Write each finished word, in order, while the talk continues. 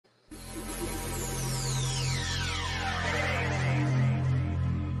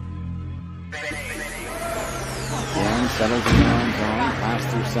settles in their own zone. Pass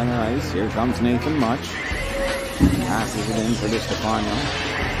through center ice. Here comes Nathan Much. Passes it in for Distefano.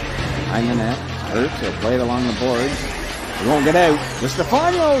 Behind the net. Hurt. He'll play it along the boards. He won't get out.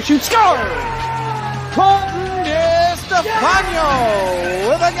 Distefano shoots. Score! Colton Distefano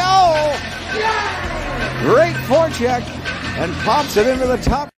with a goal! Great forecheck and pops it into the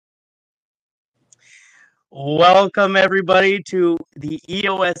top. Welcome, everybody, to the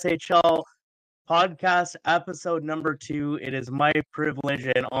EOSHL podcast episode number 2. It is my privilege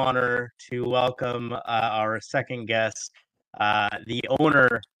and honor to welcome our second guest, the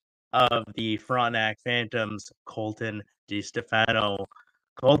owner of the Frontenac Phantoms, Colton Distefano.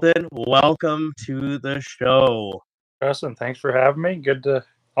 Colton, welcome to the show. Justin, thanks for having me.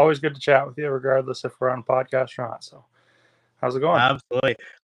 Always good to chat with you, regardless if we're on podcast or not. So, how's it going? Absolutely.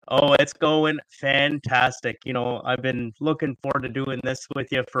 Oh, it's going fantastic. You know, I've been looking forward to doing this with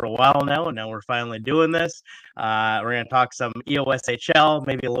you for a while now, and now we're finally doing this. We're going to talk some EOSHL,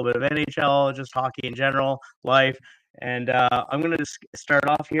 maybe a little bit of NHL, just hockey in general, life. And I'm going to just start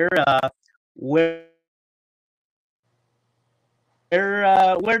off here. Where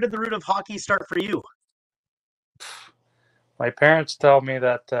did the root of hockey start for you? My parents tell me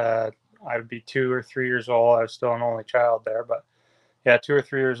that I would be 2 or 3 years old. I was still an only child there, but yeah, 2 or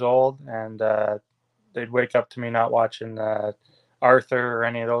 3 years old, and they'd wake up to me not watching Arthur or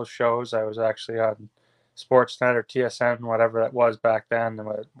any of those shows. I was actually on Sportsnet or TSN, whatever that was back then,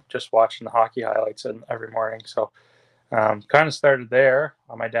 and just watching the hockey highlights every morning. So kind of started there.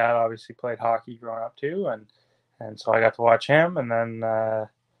 My dad obviously played hockey growing up too, and so I got to watch him. And then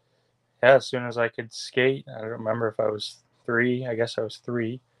as soon as I could skate, I don't remember if I was 3. I guess I was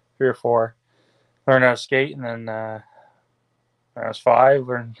 3 or 4. Learned how to skate, and then when I was 5,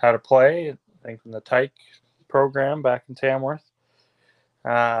 learned how to play, I think from the Tyke program back in Tamworth.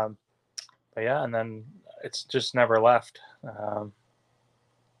 But yeah, and then it's just never left.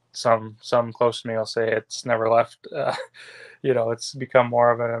 Some close to me will say it's never left. It's become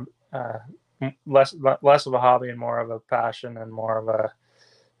more of less of a hobby and more of a passion and more of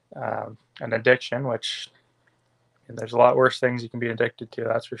an addiction, which there's a lot worse things you can be addicted to,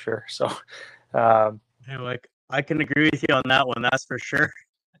 that's for sure. So I can agree with you on that one. That's for sure.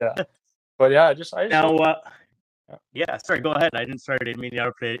 Yeah, but yeah, I just now. Yeah, sorry. Go ahead. I didn't mean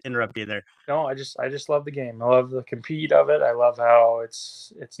to interrupt you there. No, I just love the game. I love the compete of it. I love how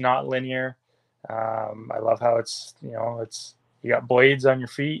it's not linear. I love how it's you got blades on your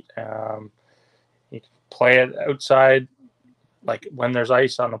feet. You can play it outside, like when there's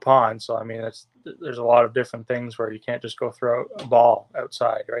ice on the pond. So I mean, there's a lot of different things where you can't just go throw a ball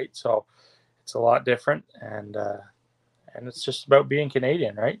outside, right? So it's a lot different, and it's just about being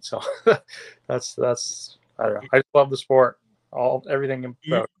Canadian, right? So that's I don't know. I just love the sport, everything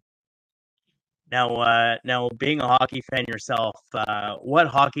about it. Now being a hockey fan yourself, what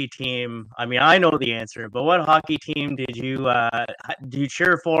hockey team? I mean, I know the answer, but what hockey team do you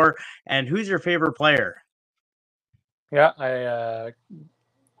cheer for, and who's your favorite player? Yeah, I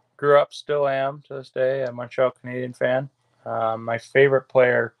grew up, still am to this day, a Montreal Canadian fan. My favorite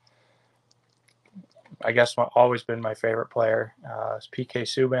player, I guess, always been my favorite player, is PK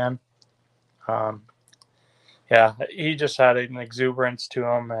Subban. Yeah, he just had an exuberance to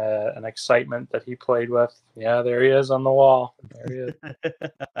him, an excitement that he played with. Yeah, there he is on the wall. There he is.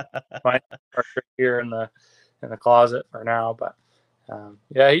 My here in the closet for now, but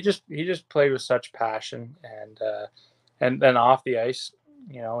yeah, he just played with such passion, and then off the ice,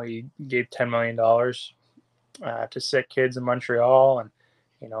 he gave $10 million to sick kids in Montreal, and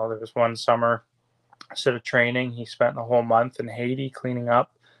there was one summer, instead of training, he spent the whole month in Haiti cleaning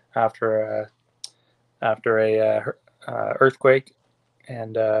up after a earthquake.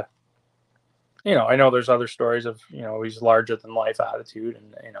 And I know there's other stories of he's larger than life attitude,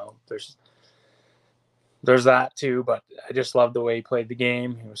 and there's that too, but I just loved the way he played the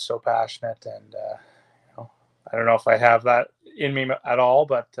game. He was so passionate, and I don't know if I have that in me at all,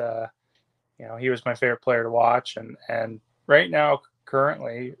 but he was my favorite player to watch. And right now,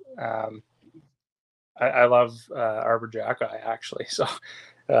 currently, I love Arbor Jacki, actually. So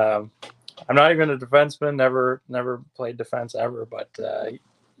I'm not even a defenseman, never played defense ever, but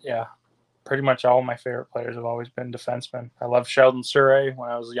yeah, pretty much all my favorite players have always been defensemen. I love Sheldon Surrey when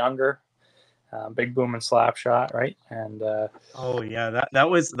I was younger. Big boom and slap shot, right? And oh yeah,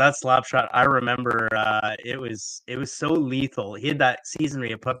 that slap shot. I remember it was so lethal. He had that season where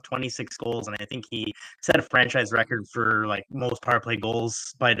he put up 26 goals, and I think he set a franchise record for like most power play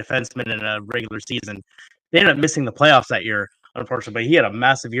goals by a defenseman in a regular season. They ended up missing the playoffs that year. unfortunately. But he had a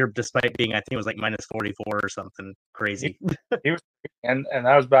massive year despite being, I think it was like minus 44 or something crazy. He was, and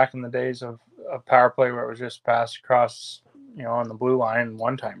that was back in the days of power play where it was just passed across, on the blue line,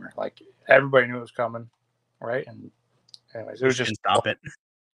 one timer. Like everybody knew it was coming, right? And anyways, it was just stop it.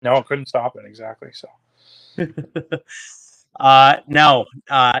 No, couldn't stop it exactly. So. Now,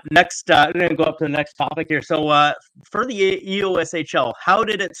 next, I'm going to go up to the next topic here. So, for the EOSHL, how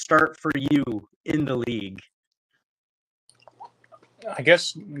did it start for you in the league? I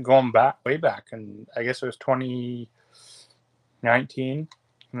guess going way back, and I guess it was 2019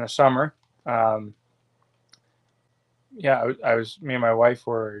 in the summer. I was, me and my wife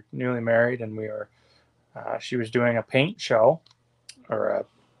were newly married, and she was doing a paint show or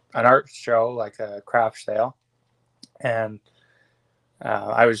an art show, like a craft sale. And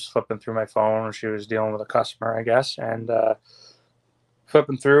I was flipping through my phone. She was dealing with a customer, I guess, and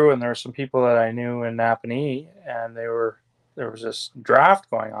flipping through, and there were some people that I knew in Napanee, and there was this draft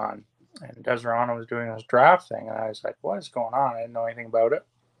going on, and Desirano was doing this draft thing, and I was like, what is going on? I didn't know anything about it.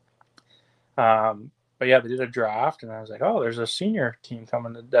 But yeah, they did a draft, and I was like, oh, there's a senior team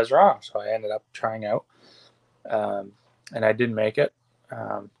coming to Desirano. So I ended up trying out, and I didn't make it.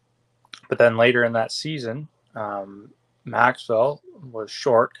 But then later in that season, Maxwell was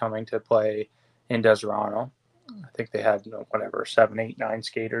short coming to play in Desirano. I think they had 7, 8, 9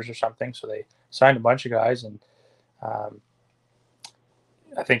 skaters or something. So they signed a bunch of guys, and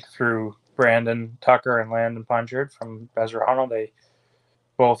I think through Brandon Tucker and Landon Punchard from Desirano, they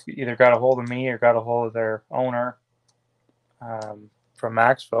both either got a hold of me or got a hold of their owner from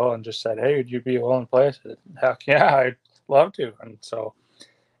Maxville and just said, hey, would you be willing to play? I said, heck yeah, I'd love to. And so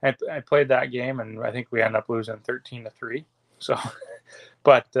I played that game, and I think we ended up losing 13-3. So,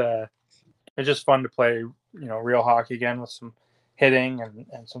 but it's just fun to play, real hockey again with some hitting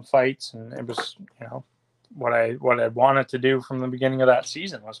and some fights. And it was, what I wanted to do from the beginning of that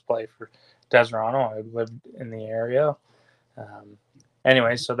season was play for Desirano. I lived in the area.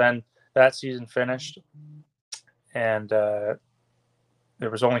 Anyway, so then that season finished, and there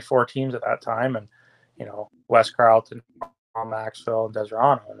was only 4 teams at that time, and West Carleton, Maxville, and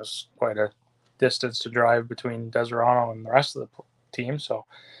Desirano. And it was quite a distance to drive between Desirano and the rest of the team. So,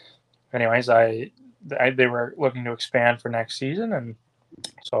 anyways, they were looking to expand for next season, and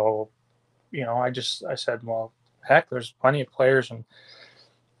so I said, well, heck, there's plenty of players and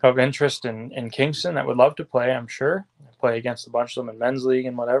of interest in Kingston that would love to play, I'm sure. I play against a bunch of them in men's league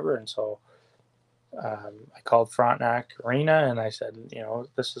and whatever. And so I called Frontenac Arena and I said,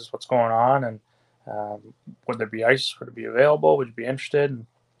 this is what's going on. And would there be ice? Would it be available? Would you be interested?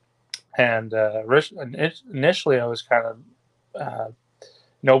 And initially I was kind of,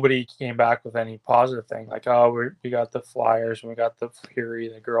 nobody came back with any positive thing. Like, oh, we got the Flyers and we got the Fury,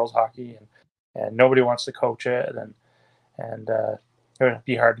 the girls hockey, and nobody wants to coach it. And it would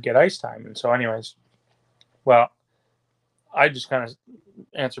be hard to get ice time. And so anyways, well, I just kind of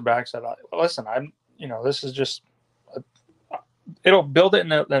answered back, said, listen, this is just, it'll build it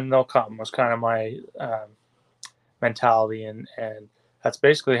and then they'll come, was kind of my mentality. And that's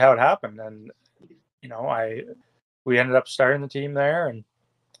basically how it happened. And, we ended up starting the team there and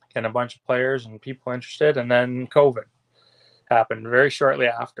getting a bunch of players and people interested. And then COVID happened very shortly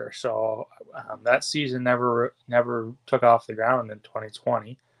after. So that season never took off the ground in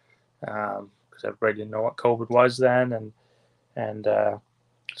 2020 because everybody didn't know what COVID was then. And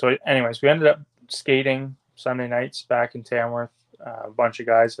so anyways, we ended up skating Sunday nights back in Tamworth. A bunch of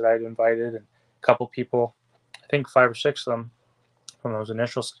guys that I'd invited and a couple people, I think 5 or 6 of them from those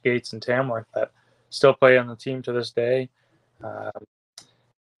initial skates in Tamworth that still play on the team to this day.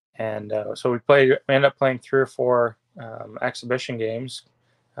 So we ended up playing 3 or 4 exhibition games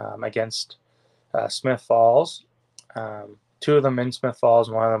against Smith Falls. 2 of them in Smith Falls,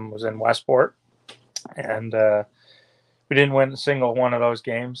 and 1 of them was in Westport. And we didn't win a single one of those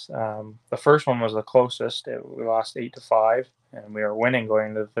games. The first one was the closest. We lost 8-5, and we were winning going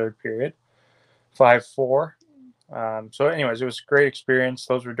into the 3rd period, 5-4. So anyways, it was a great experience.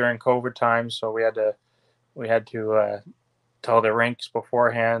 Those were during COVID times, so we had to tell the rinks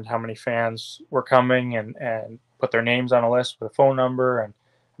beforehand how many fans were coming and put their names on a list with a phone number and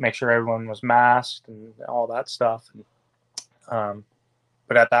make sure everyone was masked and all that stuff. And,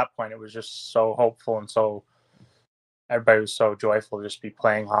 but at that point, it was just so hopeful and so everybody was so joyful to just be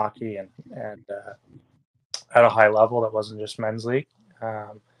playing hockey and at a high level that wasn't just men's league.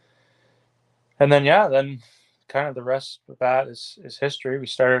 And then kind of the rest of that is history. We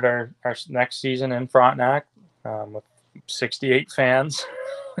started our next season in Frontenac with 68 fans.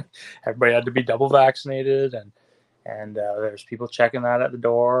 Everybody had to be double vaccinated, and there's people checking that at the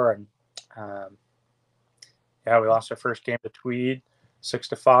door, and yeah, we lost our first game to Tweed,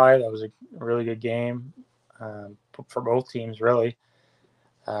 6-5. That was a really good game for both teams, really.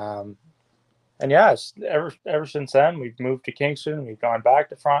 And yeah, ever since then, we've moved to Kingston. We've gone back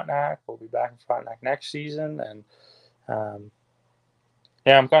to Frontenac. We'll be back in Frontenac next season. And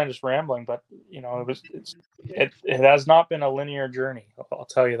yeah, I'm kind of just rambling, but it has not been a linear journey. I'll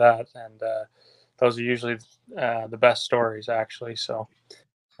tell you that. And those are usually the best stories, actually. So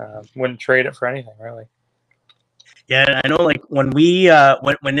wouldn't trade it for anything, really. Yeah, I know. Like when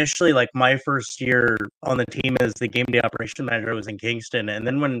when initially, like my first year on the team as the game day operation manager was in Kingston, and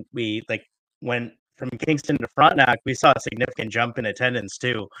then when we went from Kingston to Frontenac, we saw a significant jump in attendance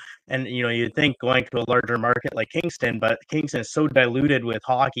too. And you'd think going to a larger market like Kingston, but Kingston is so diluted with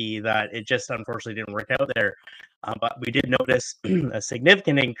hockey that it just unfortunately didn't work out there. But we did notice a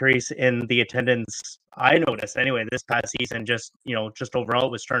significant increase in the attendance. I noticed anyway this past season. Just overall,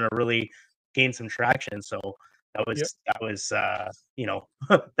 it was starting to really gain some traction. So that was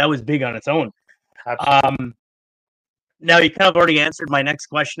that was big on its own. Absolutely. Now you kind of already answered my next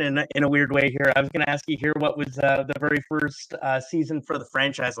question in a weird way here. I was going to ask you here what was the very first season for the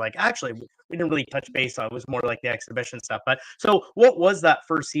franchise like. Actually, we didn't really touch base on it. It was more like the exhibition stuff. But so what was that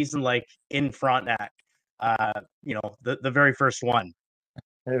first season like in Frontenac? The very first one.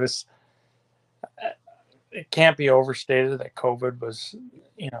 It can't be overstated that COVID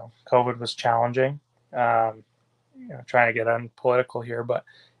was challenging. Trying to get unpolitical here, but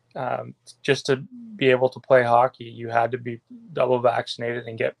just to be able to play hockey, you had to be double vaccinated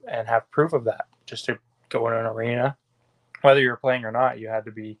and have proof of that just to go in an arena. Whether you were playing or not, you had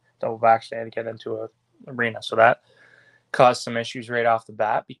to be double vaccinated to get into an arena. So that caused some issues right off the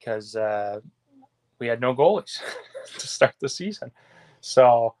bat because we had no goalies to start the season.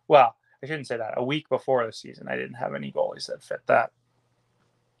 So, well, I shouldn't say that. A week before the season, I didn't have any goalies that fit that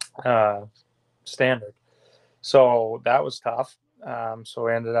standard. So that was tough. So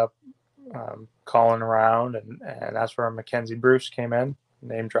we ended up calling around, and that's where Mackenzie Bruce came in.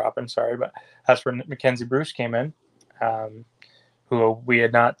 Name dropping, sorry, but that's where Mackenzie Bruce came in, who I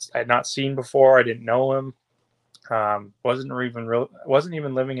had not seen before. I didn't know him. Wasn't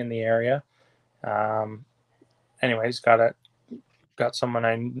even living in the area. Anyways, got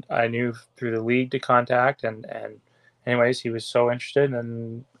someone I knew through the league to contact, and anyways, he was so interested,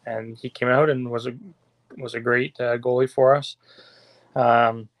 and he came out and was a great goalie for us.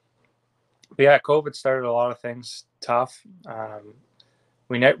 But yeah, COVID started a lot of things tough.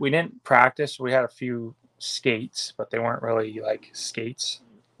 We didn't practice. We had a few skates, but they weren't really like skates,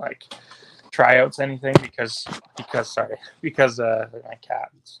 like tryouts, anything because my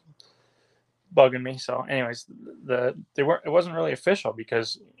cat's bugging me. So anyways, it wasn't really official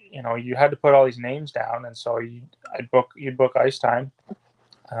because you had to put all these names down, and so you'd book ice time.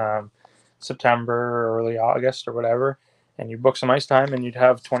 September or early August or whatever, and you book some ice time and you'd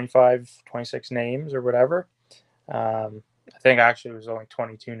have 25, 26 names or whatever. I think actually it was only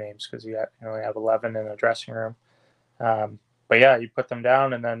 22 names because you only have 11 in a dressing room. But yeah, you put them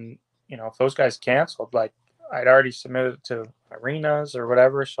down, and then, if those guys canceled, like I'd already submitted to arenas or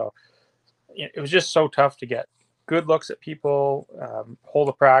whatever. So it was just so tough to get good looks at people, hold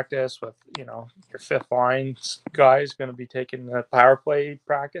a practice with, your fifth line guys going to be taking the power play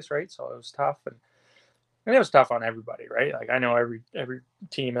practice, right? So it was tough, and it was tough on everybody, right? Like I know every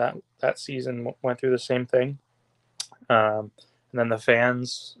team that season went through the same thing. And then the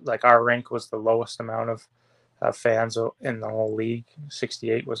fans, like our rink was the lowest amount of fans in the whole league.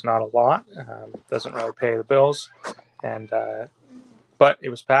 68 was not a lot. Doesn't really pay the bills, and but it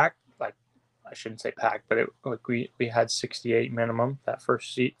was packed. I shouldn't say packed, but we had 68 minimum that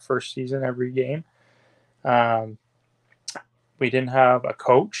first season every game. We didn't have a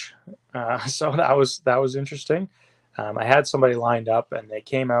coach, so that was interesting. I had somebody lined up, and they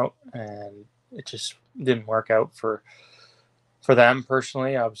came out, and it just didn't work out for them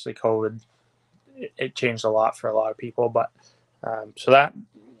personally. Obviously, COVID it changed a lot for a lot of people, but so that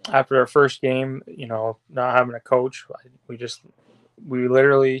after our first game, not having a coach, we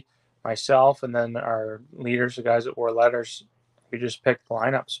literally, myself and then our leaders, the guys that wore letters, we just picked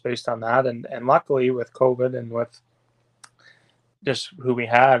lineups based on that. And luckily with COVID and with just who we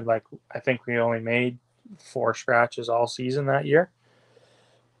had, like I think we only made 4 scratches all season that year.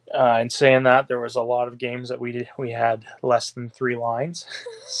 And saying that, there was a lot of games that we had less than 3 lines.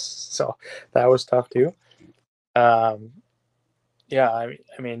 So that was tough too. Yeah, I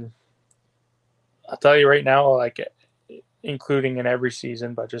mean, I'll tell you right now, like, including in every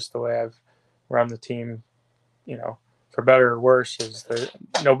season, but just the way I've run the team, for better or worse, is that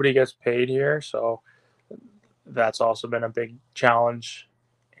nobody gets paid here. So that's also been a big challenge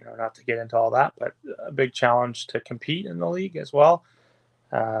not to get into all that, but a big challenge to compete in the league as well.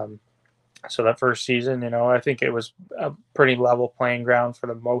 So that first season, I think it was a pretty level playing ground for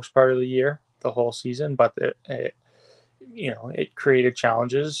the most part of the year, the whole season, but it created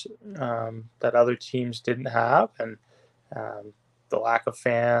challenges that other teams didn't have, and the lack of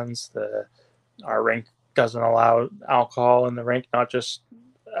fans, our rink doesn't allow alcohol in the rink, not just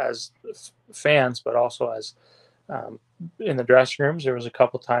as fans, but also as in the dressing rooms. There was a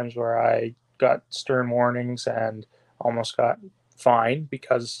couple times where I got stern warnings and almost got fined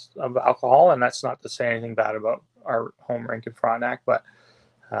because of alcohol, and that's not to say anything bad about our home rink in Frontenac, but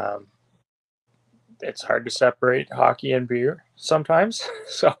it's hard to separate hockey and beer sometimes.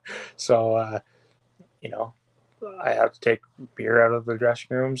 So I have to take beer out of the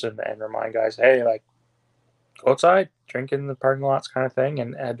dressing rooms and remind guys, hey, like, go outside, drink in the parking lots, kind of thing,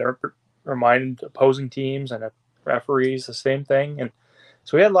 and remind opposing teams and referees the same thing. And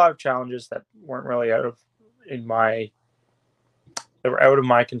so we had a lot of challenges that weren't really out of my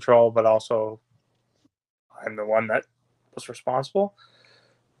control, but also I'm the one that was responsible.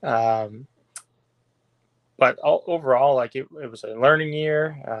 But overall, like, it was a learning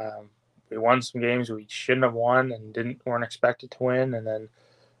year. We won some games we shouldn't have won and weren't expected to win, and then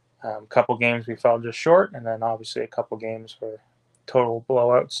a couple games we fell just short, and then obviously a couple games were total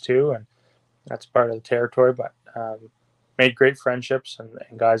blowouts too, and that's part of the territory. But made great friendships,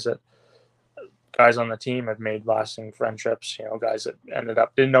 and guys on the team have made lasting friendships. Guys that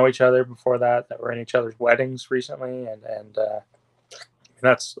didn't know each other before that were in each other's weddings recently, and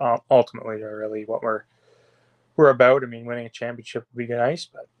that's ultimately really what we're about. I mean, winning a championship would be nice,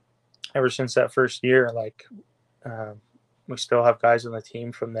 but ever since that first year, like, we still have guys on the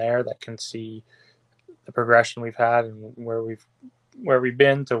team from there that can see the progression we've had and where we've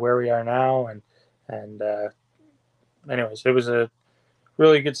been to where we are now. And anyways, it was a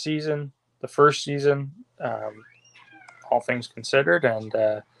really good season, the first season, all things considered.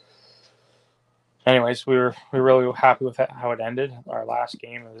 And anyways, we were really happy with how it ended. Our last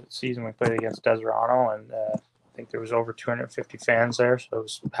game of the season, we played against Deserano, and I think there was over 250 fans there, so it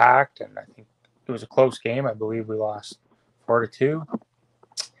was packed, and I think it was a close game. I believe we lost 4-2,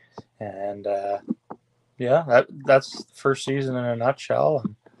 and that's the first season in a nutshell.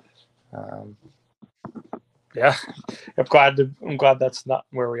 And I'm glad that's not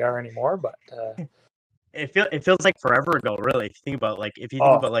where we are anymore, but it feels like forever ago, really. If you think about like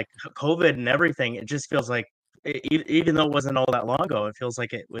COVID and everything, it just feels like, even though it wasn't all that long ago, it feels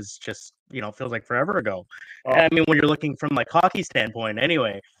like it was just, feels like forever ago. And I mean, when you're looking from like hockey standpoint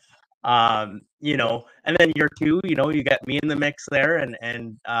anyway, and then year two, you got me in the mix there,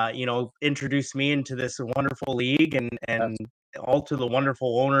 and introduced me into this wonderful league, and all to the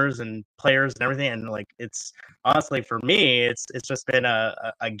wonderful owners and players and everything. And like, it's honestly, for me, it's just been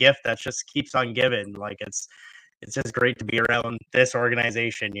a gift that just keeps on giving. Like, it's just great to be around this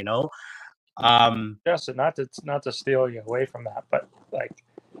organization, yes, and not to steal you away from that, but like,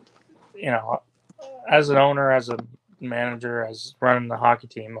 as an owner, as a manager, as running the hockey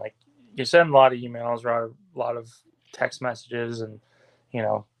team, like, you send a lot of emails, a lot of text messages, and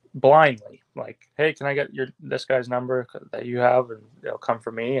blindly, like, hey, can I get this guy's number that you have, and it'll come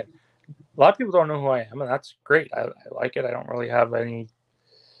from me. And a lot of people don't know who I am, and that's great. I like it. I don't really have any,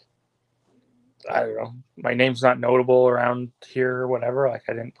 I don't know, my name's not notable around here or whatever. Like,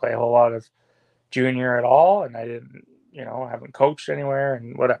 I didn't play a whole lot of junior at all, and I didn't, I haven't coached anywhere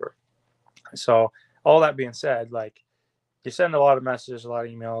and whatever. So all that being said, like, you send a lot of messages, a lot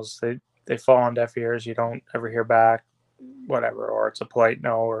of emails, they fall on deaf ears. You don't ever hear back, whatever, or it's a polite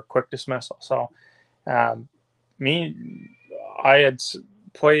no or a quick dismissal. So I had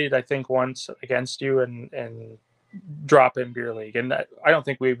played, I think, once against you and drop-in beer league, and I don't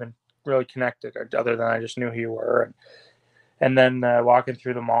think we even really connected, other than I just knew who you were. And then walking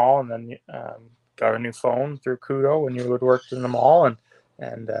through the mall, and then got a new phone through Kudo when you would work in the mall,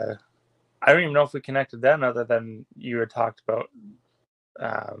 and I don't even know if we connected then, other than you had talked about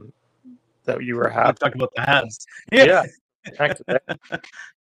that you were happy. Talk about the Habs. Yeah. Connected there.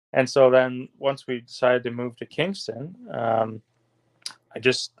 And so then once we decided to move to Kingston, I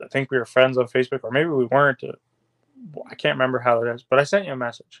think we were friends on Facebook, or maybe we weren't. I can't remember how it is, but I sent you a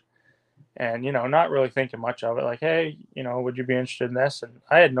message, and not really thinking much of it, like, hey, would you be interested in this? And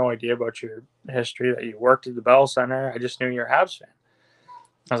I had no idea about your history, that you worked at the Bell Center. I just knew you're a Habs fan.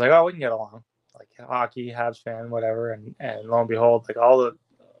 I was like, oh, we can get along, like, hockey, Habs fan, whatever. And lo and behold, like, all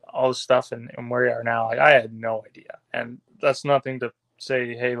the stuff and where you are now, like, I had no idea. And that's nothing to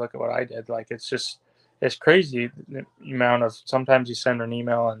say, hey, look at what I did. Like, it's crazy the amount of, sometimes you send an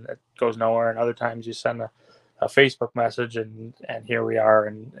email and it goes nowhere, and other times you send a a Facebook message, and here we are.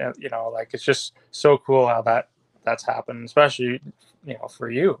 And like, it's just so cool how that's happened, especially for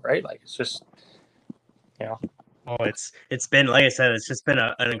you, right? Like, it's just Oh, it's been, like I said, it's just been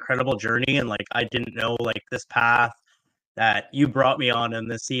an incredible journey, and like I didn't know like this path that you brought me on in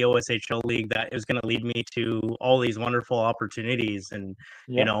the EOSHL league that is going to lead me to all these wonderful opportunities. And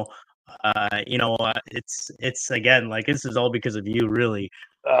yeah. It's again, like, this is all because of you, really.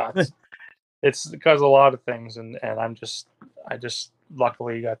 It's because of a lot of things, and I just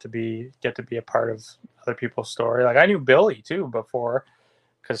luckily get to be a part of other people's story. Like, I knew Billy too before,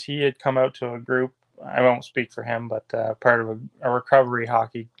 because he had come out to a group. I won't speak for him, but part of a recovery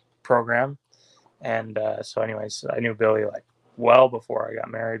hockey program. And so anyways, I knew Billy like well before I got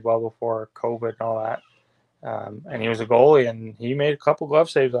married, well before COVID and all that. And he was a goalie, and he made a couple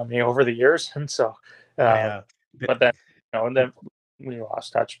glove saves on me over the years. And so, Yeah. but then, and then we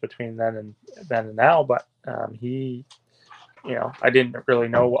lost touch between then and now. But he, I didn't really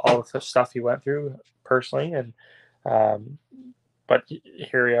know all the stuff he went through personally, and but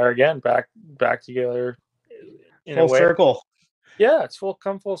here we are again, back together in a Full way. circle. Yeah, it's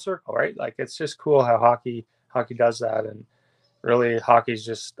come full circle, right? Like, it's just cool how hockey does that, and really hockey's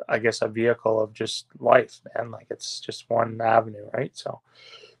just, I guess, a vehicle of just life, man. Like, it's just one avenue, right? So,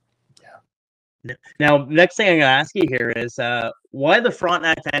 yeah. Now, next thing I'm gonna ask you here is why the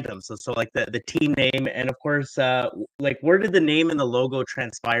Frontenac Phantoms? So like the team name, and of course, like, where did the name and the logo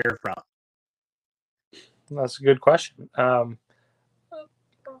transpire from? That's a good question.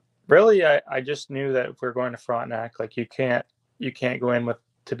 Really, I just knew that if we're going to Frontenac, like, you can't go in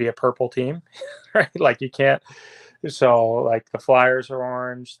to be a purple team, right? Like, you can't. So, like, the Flyers are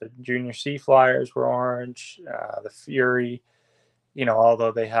orange, the Junior C Flyers were orange, the Fury,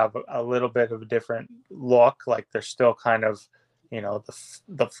 although they have a little bit of a different look, like, they're still kind of,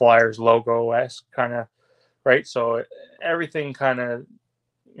 the Flyers logo-esque kind of, right? So everything kind of,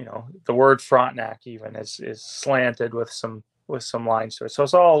 the word Frontenac even is slanted with some lines to it. So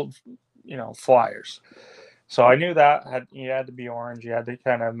it's all, Flyers. So I knew that you had to be orange. You had to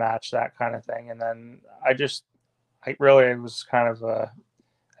kind of match that kind of thing. And then it was kind of I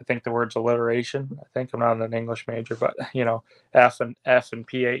think the word's alliteration. I think I'm not an English major, but F and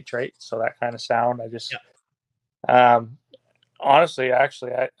PH, right? So that kind of sound. I just, honestly,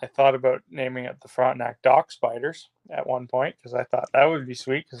 actually, I thought about naming it the Frontenac Dock Spiders at one point, because I thought that would be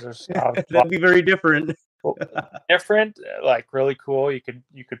sweet, because there's That'd be very different. different, like, really cool. You could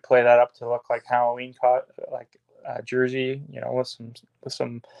play that up to look like Halloween jersey, with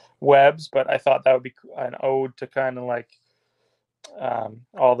some webs. But I thought that would be an ode to kind of like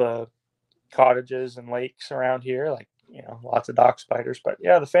all the cottages and lakes around here, like, lots of dock spiders. But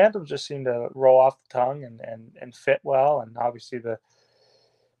yeah, the Phantoms just seem to roll off the tongue and fit well. And obviously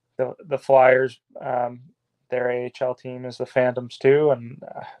the Flyers, their AHL team is the Phantoms too. And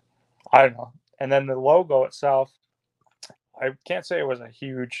I don't know. And then the logo itself, I can't say I was a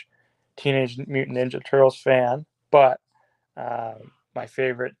huge Teenage Mutant Ninja Turtles fan, but my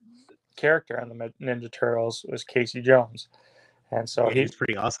favorite character on the Ninja Turtles was Casey Jones. And so he's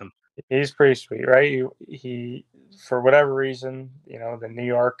pretty awesome. He's pretty sweet, right? He for whatever reason, the New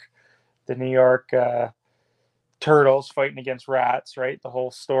York turtles fighting against rats, right? The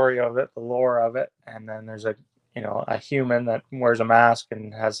whole story of it, the lore of it. And then there's a human that wears a mask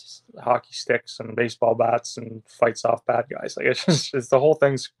and has hockey sticks and baseball bats and fights off bad guys. Like, it's the whole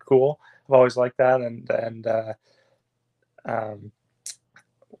thing's cool. I've always liked that.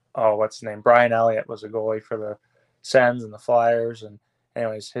 What's his name? Brian Elliott was a goalie for the Sens and the Flyers. And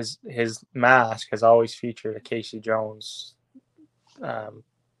anyways, his mask has always featured a Casey Jones,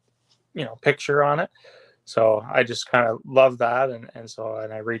 picture on it. So I just kind of love that. And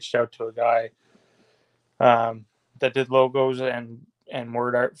I reached out to a guy that did logos and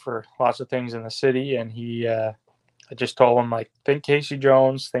word art for lots of things in the city. And I just told him, like, think Casey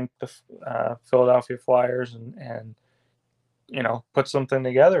Jones, think the Philadelphia Flyers, and put something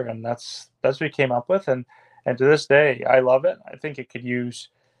together. And that's what we came up with. And to this day, I love it. I think it could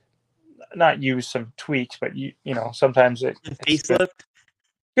not use some tweaks, but sometimes it's facelift.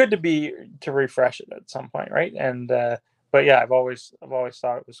 Good to refresh it at some point, right? And but yeah, I've always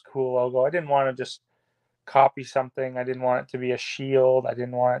thought it was a cool logo. I didn't want to just copy something. I didn't want it to be a shield. I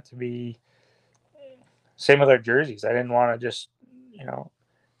didn't want it to be same with our jerseys. I didn't want to just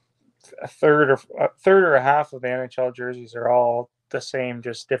a third or a half of the NHL jerseys are all the same,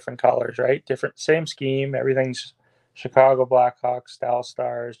 just different colors, right? Same scheme. Everything's Chicago Blackhawks, Dallas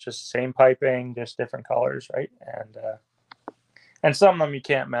Stars, just same piping, just different colors, right? And some of them you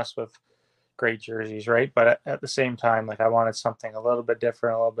can't mess with great jerseys, right? But at the same time, like, I wanted something a little bit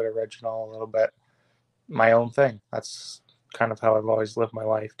different, a little bit original, a little bit, my own thing. That's kind of how I've always lived my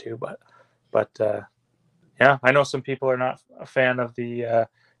life too. But yeah, I know some people are not a fan of the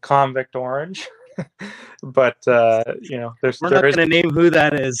convict orange, but We're not going to name who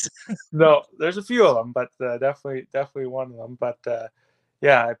that is. No, there's a few of them, but definitely one of them. But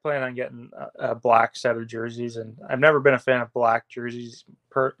yeah, I plan on getting a black set of jerseys, and I've never been a fan of black jerseys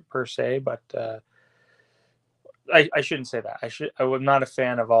per se, but I shouldn't say that. I'm not a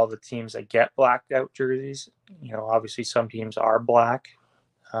fan of all the teams that get blacked out jerseys. Obviously some teams are black,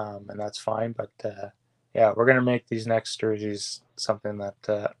 and that's fine. But yeah, we're gonna make these next jerseys something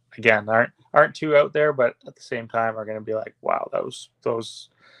that again aren't too out there, but at the same time are gonna be like, wow, those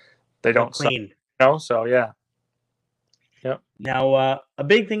they don't clean. So yeah. Yep. Now, a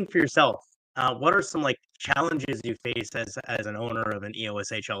big thing for yourself. What are some challenges you face as an owner of an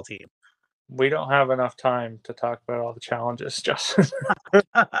EOSHL team? We don't have enough time to talk about all the challenges, Justin.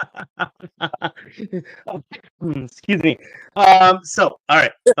 Excuse me. So, all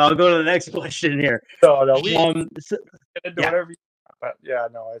right, I'll go to the next question here. No, we can do whatever you want, but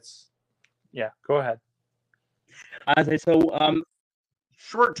go ahead. So,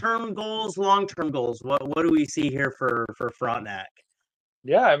 short-term goals, long-term goals. What do we see here for Frontenac?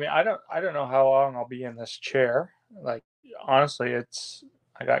 Yeah, I mean, I don't know how long I'll be in this chair. Like, honestly,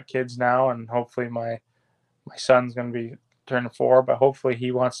 I got kids now, and hopefully my son's going to be turning 4, but hopefully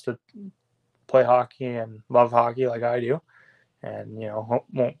he wants to play hockey and love hockey like I do, and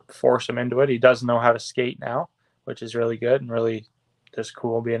won't force him into it. He does know how to skate now, which is really good and really just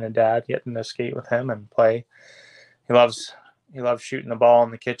cool being a dad, getting to skate with him and play. He loves shooting the ball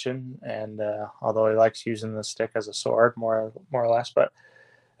in the kitchen, and although he likes using the stick as a sword more or less, but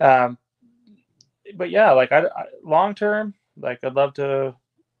yeah, I long term, I'd love to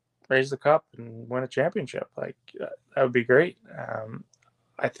raise the cup and win a championship. That would be great.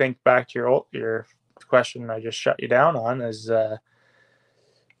 I think back to your question I just shut you down on is,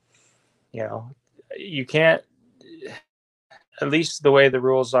 you can't, at least the way the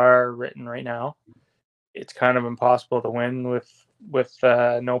rules are written right now, it's kind of impossible to win with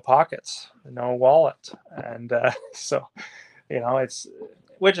no pockets, no wallet. And so, it's,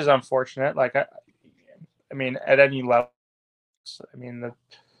 which is unfortunate. I mean, at any level, I mean,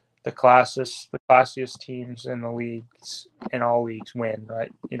 the classiest teams in the leagues, in all leagues, win,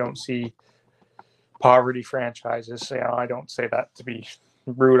 right? You don't see poverty franchises. I don't say that to be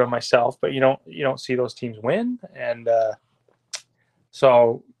rude on myself, but you don't see those teams win. And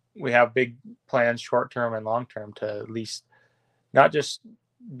so we have big plans, short term and long term, to at least not just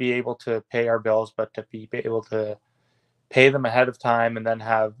be able to pay our bills, but to be able to pay them ahead of time and then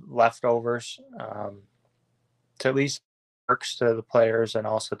have leftovers, to at least works to the players and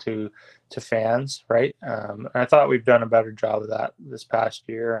also to fans, right? And I thought we've done a better job of that this past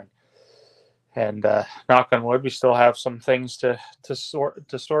year, and knock on wood, we still have some things to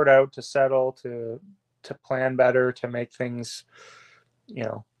sort out, to settle, to plan better, to make things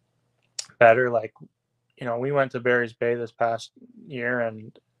better. We went to Barry's Bay this past year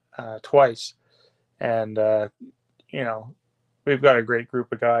and twice, and we've got a great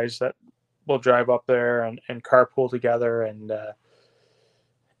group of guys that will drive up there and carpool together, and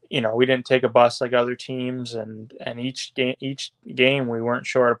we didn't take a bus like other teams, and each game we weren't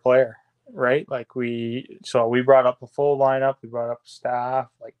short a player, right? So we brought up a full lineup, we brought up staff,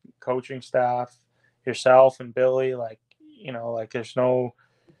 coaching staff, yourself and Billy, there's no.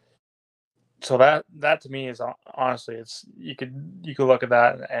 So that to me is, honestly, it's you could look at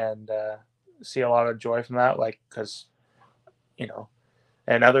that and see a lot of joy from that, because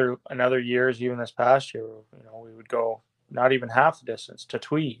and other years, even this past year, we would go not even half the distance to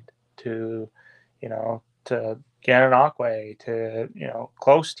Tweed, to to Gananoque, to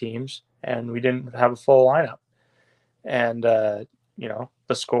close teams, and we didn't have a full lineup, and the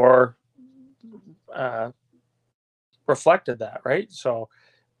score reflected that, right? So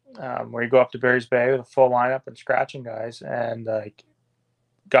where you go up to Barry's Bay with a full lineup and scratching guys, and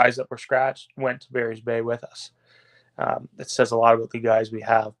guys that were scratched went to Barry's Bay with us. It says a lot about the guys we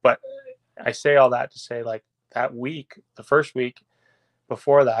have. But I say all that to say, that week, the first week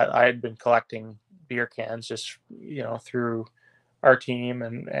before that, I had been collecting beer cans just through our team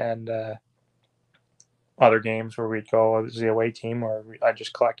and other games where we'd go as the away team, or I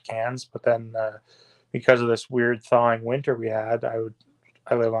just collect cans. But then because of this weird thawing winter we had,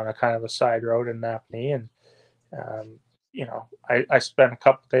 I live on a kind of a side road in Napanee, and I spent a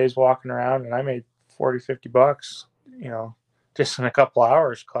couple days walking around, and I made $40-50, just in a couple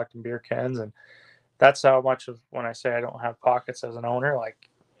hours collecting beer cans. And that's how much of, when I say I don't have pockets as an owner,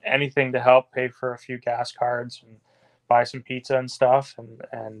 anything to help pay for a few gas cards and buy some pizza and stuff,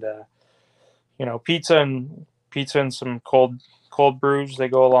 and pizza and some cold brews, they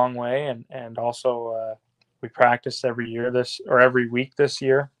go a long way. And also we practiced every week this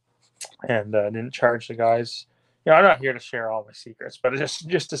year, and didn't charge the guys. I'm not here to share all my secrets, but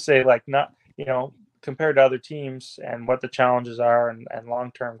just to say, like, not, compared to other teams and what the challenges are and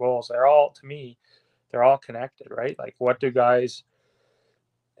long-term goals, they're all connected, right? Like, what do guys,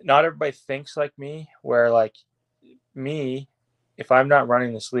 not everybody thinks like me, where, like, me, if I'm not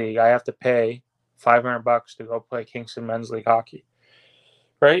running this league, I have to pay $500 to go play Kingston Men's League hockey,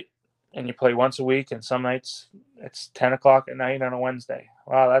 right? And you play once a week, and some nights it's 10 o'clock at night on a Wednesday.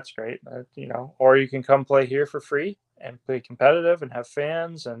 Wow, that's great. Or you can come play here for free and play competitive and have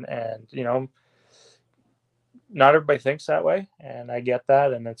fans, and not everybody thinks that way, and I get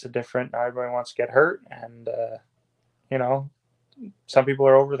that, and it's not everybody wants to get hurt, and some people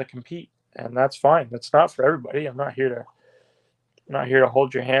are over the compete, and that's fine. That's not for everybody. I'm not here to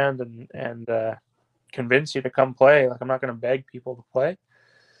hold your hand and convince you to come play. Like, I'm not going to beg people to play.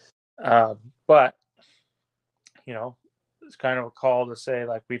 But it's kind of a call to say,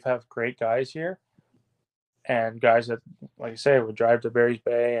 like, we've have great guys here, and guys that, like I say, would drive to Barry's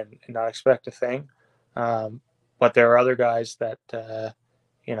Bay and not expect a thing. But there are other guys that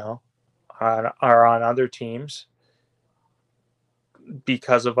are on other teams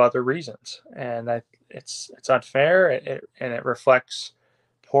because of other reasons, and it's unfair, and it reflects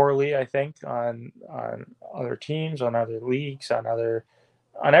poorly, I think, on other teams, on other leagues, on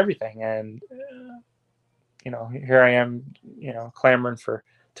everything. And here I am, clamoring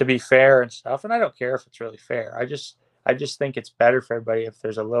to be fair and stuff, and I don't care if it's really fair. I just think it's better for everybody if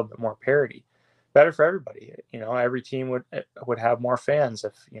there's a little bit more parity. Better for everybody. Every team would have more fans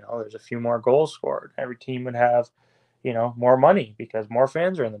if there's a few more goals scored. Every team would have more money because more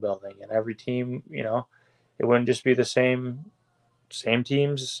fans are in the building, and every team, it wouldn't just be the same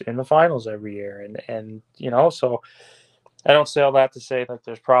teams in the finals every year. And so I don't say all that to say, like,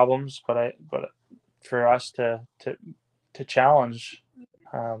 there's problems, but for us to challenge,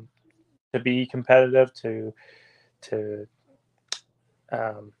 to be competitive,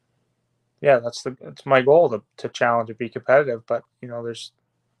 that's my goal, to challenge and be competitive. But there's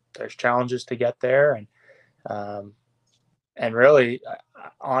challenges to get there, and really,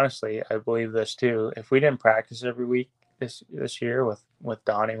 honestly, I believe this too. If we didn't practice every week this year with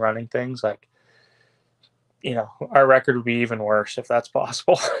Donnie running things, like, our record would be even worse, if that's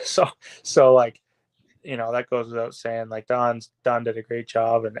possible. So like, that goes without saying. Like, Don did a great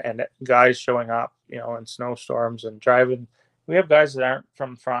job, and guys showing up, in snowstorms and driving. We have guys that aren't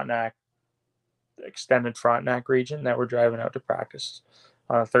from Frontenac, extended Frontenac region, that were driving out to practice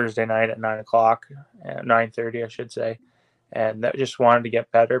on a Thursday night at 9:00, at 9:30, I should say, and that just wanted to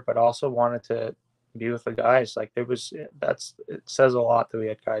get better, but also wanted to be with the guys. Like, it says a lot that we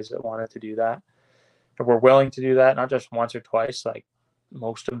had guys that wanted to do that, and were willing to do that, not just once or twice, like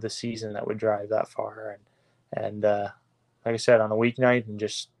most of the season, that would drive that far. And like I said, on a weeknight, and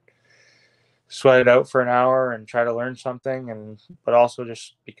just sweat it out for an hour and try to learn something, but also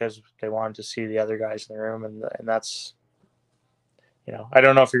just because they wanted to see the other guys in the room. And that's, I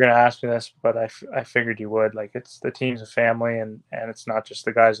don't know if you're going to ask me this, but I figured you would. Like, it's the team's a family, and it's not just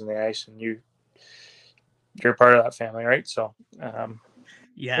the guys on the ice, and you're part of that family, right? So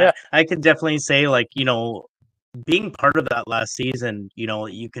yeah, I could definitely say, like, being part of that last season,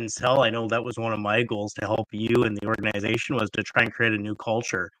 you can tell. I know that was one of my goals to help you and the organization, was to try and create a new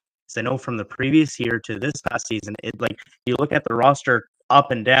culture. Because I know from the previous year to this past season, like, you look at the roster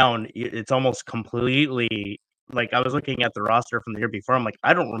up and down, it's almost completely, like, I was looking at the roster from the year before. I'm like,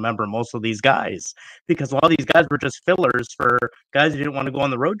 I don't remember most of these guys, because a lot of these guys were just fillers for guys who didn't want to go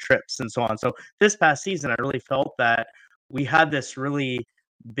on the road trips and so on. So this past season, I really felt that we had this really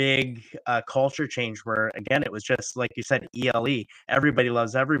big culture change where, again, it was just like you said, ELE, everybody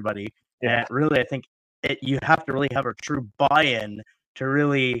loves everybody. Yeah. And really, I think you have to really have a true buy-in to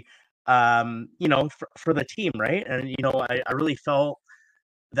really for the team, right? And I really felt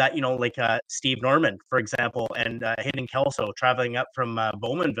that, like Steve Norman, for example, and Hayden Kelso traveling up from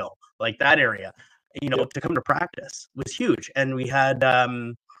Bowmanville, like that area, to come to practice was huge. And we had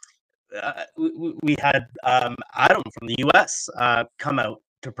Adam from the US come out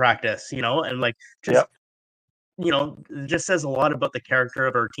to practice, and like, just, it just says a lot about the character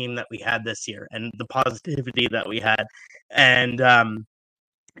of our team that we had this year, and the positivity that we had. And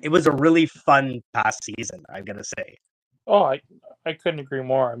it was a really fun past season, I'm going to say. Oh, I couldn't agree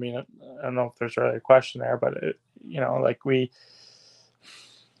more. I mean, I don't know if there's really a question there, but like, we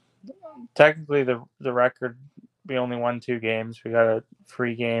technically, the record, we only won 2 games. We got a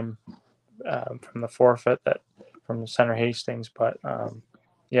free game from the forfeit from the Center Hastings, but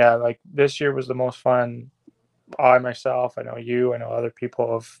yeah, like this year was the most fun. I myself, I know you, I know other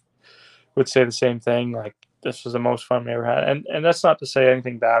people would say the same thing. Like this was the most fun we ever had, and that's not to say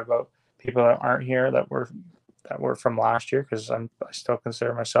anything bad about people that aren't here that were from last year, because I still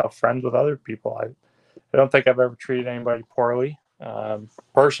consider myself friends with other people. I don't think I've ever treated anybody poorly.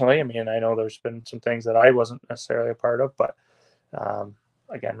 Personally, I mean, I know there's been some things that I wasn't necessarily a part of, but um,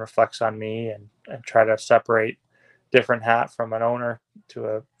 again, reflects on me, and try to separate different hat from an owner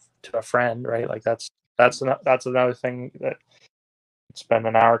to a friend, right? Like that's another thing that spend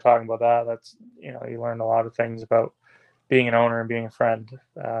an hour talking about that. That's, you learn a lot of things about being an owner and being a friend,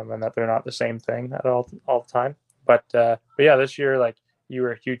 and that they're not the same thing at all the time. But yeah, this year, like, you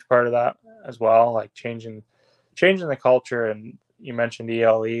were a huge part of that as well, like changing the culture. And you mentioned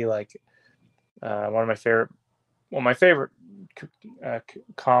ELE, like one of my favorite, well, my favorite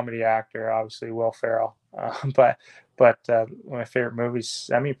comedy actor, obviously Will Ferrell, but one of my favorite movies,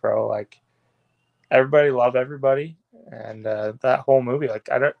 Semi Pro. Like, everybody love everybody, and that whole movie, like,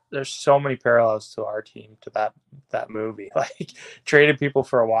 I don't there's so many parallels to our team, to that movie. Like, traded people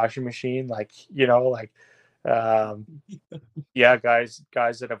for a washing machine, like, like, um yeah, guys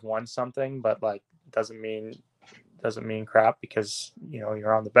that have won something, but like doesn't mean crap, because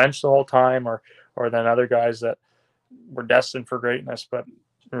you're on the bench the whole time, or then other guys that were destined for greatness but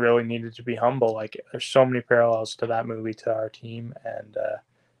really needed to be humble. Like, there's so many parallels to that movie, to our team, and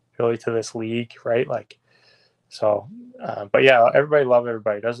really to this league, right? Like, so, but yeah, everybody love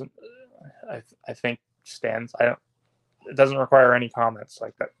everybody. Doesn't I think stands. I don't. It doesn't require any comments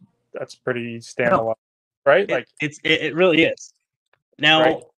like that. That's pretty standalone, No, right? Like, it really is. right?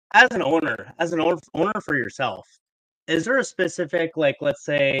 Now, as an owner for yourself, is there a specific, like, let's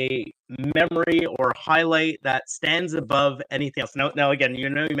say, memory or highlight that stands above anything else? Now again, you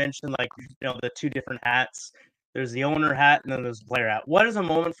mentioned, like, the two different hats. There's the owner hat, and then there's the player hat. What is a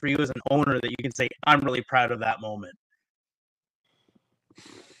moment for you as an owner that you can say, I'm really proud of that moment?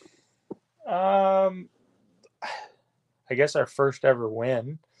 Um, I guess our first ever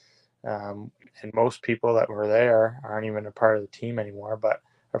win. And most people that were there aren't even a part of the team anymore. But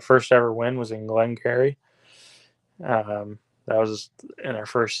our first ever win was in Glengarry. That was in our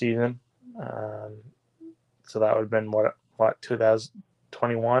first season. So that would have been what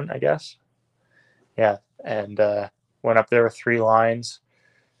 2021, I guess. Yeah, and went up there with three lines.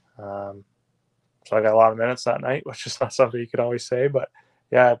 So I got a lot of minutes that night, which is not something you could always say. But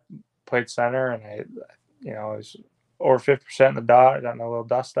yeah, I played center, and I was over 50% in the dot. I got a little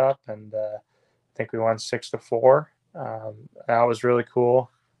dust up, and I think we won 6-4. That was really cool.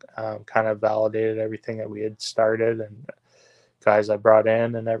 Kind of validated everything that we had started, and guys I brought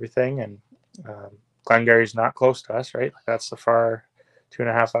in and everything. And Glengarry's not close to us, right? Like, that's the far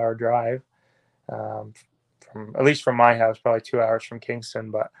 2.5 hour drive, from, at least from my house, probably 2 hours from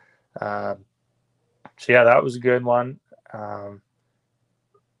Kingston. But so yeah, that was a good one.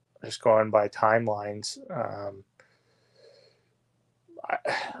 Just going by timelines,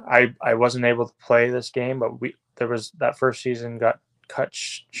 I wasn't able to play this game, but there was that first season got cut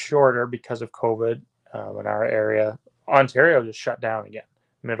shorter because of COVID in our area. Ontario just shut down again,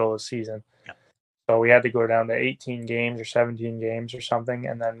 middle of the season. Yeah. So we had to go down to 18 games or 17 games or something.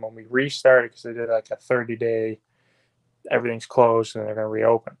 And then when we restarted, because they did like a 30-day, everything's closed and they're going to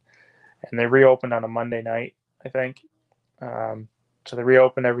reopen. And they reopened on a Monday night, I think. So they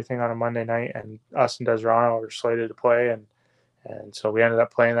reopened everything on a Monday night, and us and Desrano were slated to play. And so we ended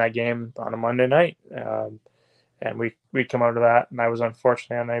up playing that game on a Monday night. And we come out of that, and I was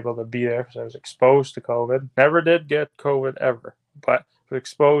unfortunately unable to be there because I was exposed to COVID. Never did get COVID ever, but was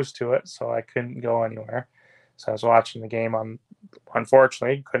exposed to it, so I couldn't go anywhere. So I was watching the game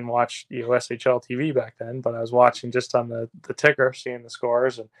unfortunately, couldn't watch EOSHL TV back then, but I was watching just on the ticker, seeing the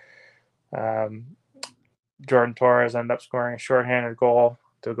scores. And Jordan Torres ended up scoring a shorthanded goal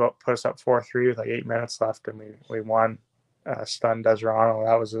to go put us up 4-3 with like 8 minutes left, and we won. Stunned Desrano.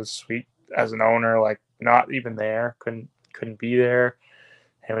 That was as sweet as an owner, like, not even there, couldn't be there.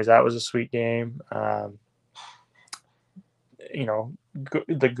 Anyways, that was a sweet game. The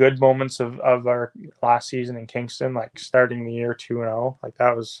good moments of our last season in Kingston, like starting the year 2-0, like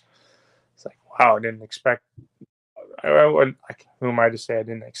that was, it's like, wow, I didn't expect. I wouldn't, like, who am I to say I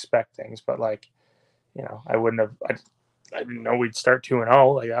didn't expect things, but like, I wouldn't have. I didn't know we'd start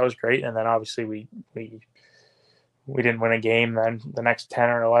 2-0. Like, that was great, and then obviously we didn't win a game. Then the next 10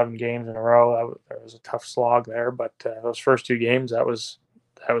 or 11 games in a row, there was a tough slog there. But those first two games, that was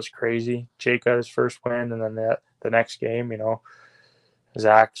crazy. Jake got his first win, and then the next game,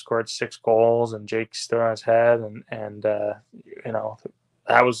 Zach scored 6 goals, and Jake stood on his head, and that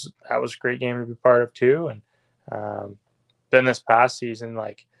was a great game to be part of too. And then this past season,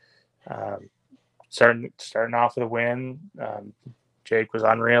 like starting off with a win. Jake was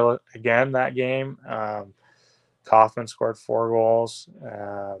unreal again that game. Kaufman scored 4 goals.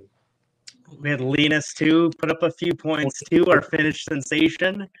 We had Linus too, put up a few points too, our Finnish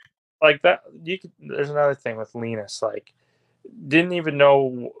sensation. Like that, there's another thing with Linus. Like, didn't even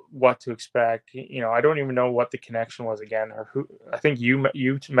know what to expect. I don't even know what the connection was again, or who. I think you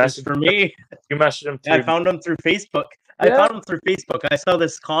messaged for me. You messaged him through. I found him through Facebook. I found him through Facebook. I saw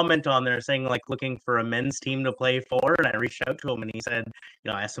this comment on there saying like looking for a men's team to play for, and I reached out to him, and he said,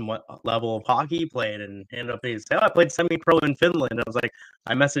 I asked him what level of hockey he played, and he ended up saying, I played semi-pro in Finland. I was like,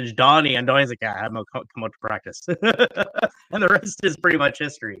 I messaged Donnie, and Donnie's like, yeah, I haven't come out to practice, and the rest is pretty much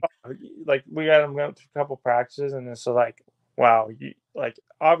history. Like we got him going through a couple practices, and it's like, wow, like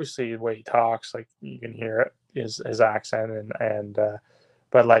obviously the way he talks, like you can hear it, his accent, and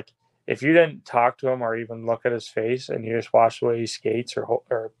but like, if you didn't talk to him or even look at his face and you just watch the way he skates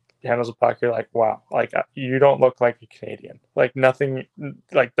or handles a puck, you're like, wow, like you don't look like a Canadian. Like nothing,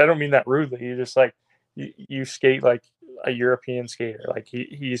 like I don't mean that rudely. You just like you skate like a European skater. Like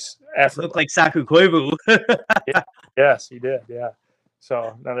he's effortless. Look like Saku Koivu. Yes, he did. Yeah.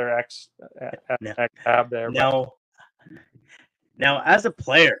 So another ex tab there. Now, as a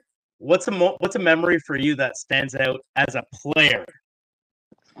player, what's a memory for you that stands out as a player?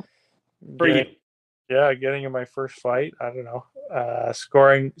 For you? Yeah, getting in my first fight. I don't know.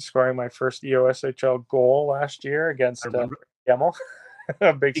 Scoring my first EOSHL goal last year against Gemmel.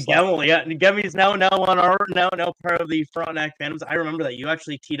 Big Gemmel, yeah. Gemmy's now on our now part of the Frontenac Phantoms. I remember that you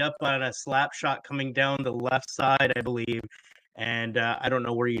actually teed up on a slap shot coming down the left side, I believe. And I don't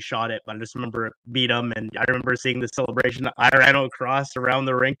know where you shot it, but I just remember it beat him. And I remember seeing the celebration. I ran across around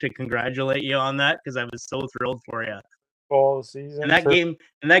the rink to congratulate you on that because I was so thrilled for you. All season. And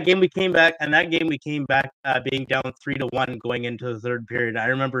that game we came back being down 3-1 going into the third period. I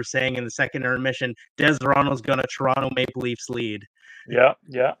remember saying in the second intermission, Desverano's gonna Toronto Maple Leafs lead. Yeah,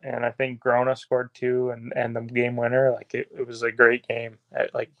 and I think Grona scored 2 and the game winner. Like it was a great game,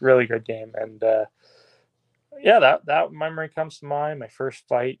 like really good game. And yeah, that memory comes to mind. My first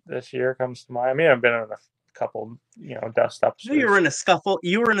fight this year comes to mind. I mean, I've been in a couple, dust ups. You were in a scuffle.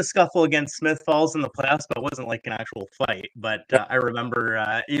 You were in a scuffle against Smith Falls in the playoffs, but it wasn't like an actual fight. But I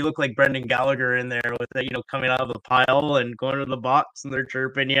remember you look like Brendan Gallagher in there with coming out of the pile and going to the box, and they're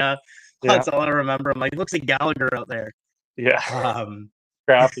chirping you. That's all I remember. I'm like, looks like Gallagher out there. Yeah.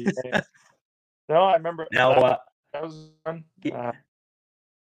 Crappy. No, I remember. Now that was fun.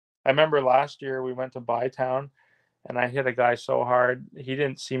 I remember last year we went to Bytown, and I hit a guy so hard. He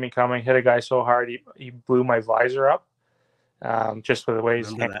didn't see me coming. Hit a guy so hard he blew my visor up, just with the way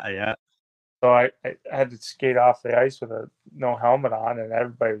he's. Yeah. So I had to skate off the ice with no helmet on, and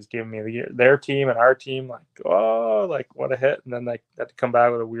everybody was giving me their team and our team like, oh, like what a hit, and then they had to come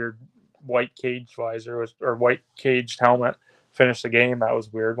back with a weird white cage visor or white caged helmet. Finish the game. That was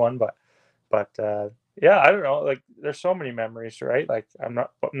a weird one, but yeah, I don't know. Like, there's so many memories, right? Like, I'm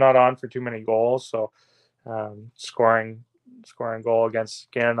not on for too many goals, so scoring goal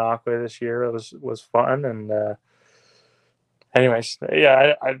against Gananoque this year was fun. And anyways,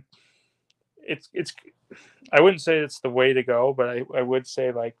 yeah, it's I wouldn't say it's the way to go, but I would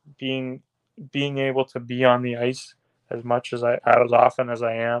say like being able to be on the ice as much as as often as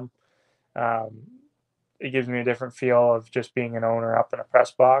I am. It gives me a different feel of just being an owner up in a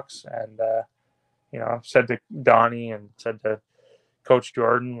press box. And I've said to Donnie and said to Coach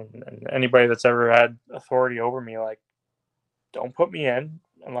Jordan and anybody that's ever had authority over me, like, don't put me in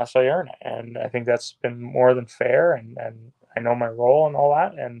unless I earn it. And I think that's been more than fair. And I know my role and all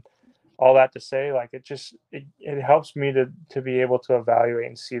that. And all that to say, like, it helps me to be able to evaluate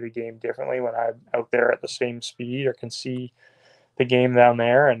and see the game differently when I'm out there at the same speed or can see the game down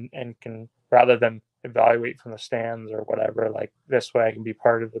there and can, rather than evaluate from the stands or whatever, like this way I can be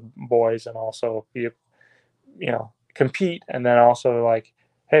part of the boys and also be, compete. And then also like,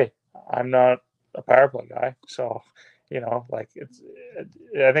 hey, I'm not a power play guy. So, like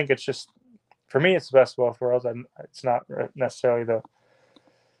I think it's just, for me, it's the best of both worlds. And it's not necessarily the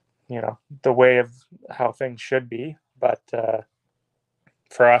way of how things should be, but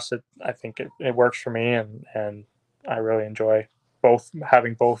for us, I think it works for me, and I really enjoy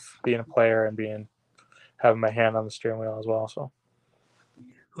having both being a player and having my hand on the steering wheel as well. So,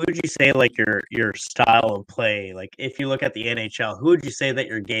 who would you say like your style of play? Like, if you look at the NHL, who would you say that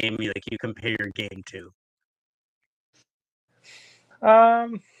your game, like, you compare your game to?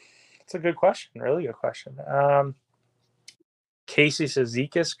 It's a good question. Really good question. Casey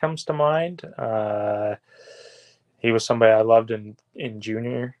Cizikas comes to mind. he was somebody I loved in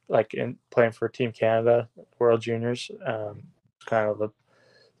junior, like in playing for Team Canada, World Juniors. Kind of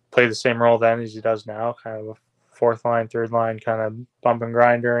play the same role then as he does now, kind of a fourth line, third line, kind of bump and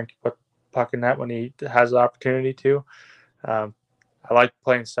grinder and put puck in net when he has the opportunity to. I like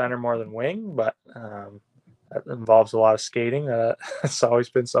playing center more than wing, but that involves a lot of skating. It's always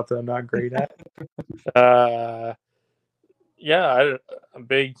been something I'm not great at. Yeah, a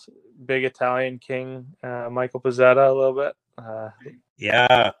big Italian king, Michael Pizzetta, a little bit.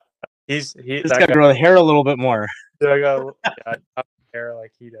 Yeah, He's just got to grow the hair a little bit more. I got not hair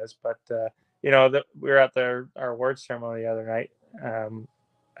like he does, but we were at our awards ceremony the other night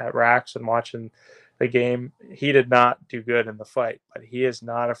at Rax and watching the game. He did not do good in the fight, but he is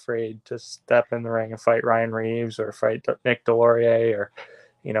not afraid to step in the ring and fight Ryan Reeves or fight Nick Delorier or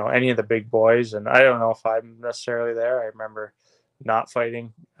any of the big boys. And I don't know if I'm necessarily there. I remember not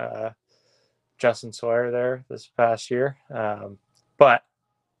fighting Justin Sawyer there this past year, but.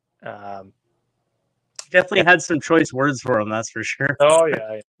 Definitely had some choice words for him, that's for sure. Oh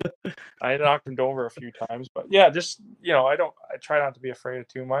yeah, I knocked him over a few times, but yeah, just I try not to be afraid of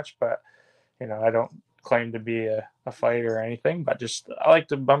too much, but I don't claim to be a fighter or anything, but just I like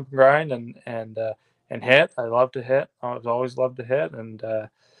to bump and grind and hit. I love to hit. I've always loved to hit, and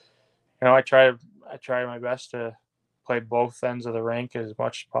I try my best to play both ends of the rink as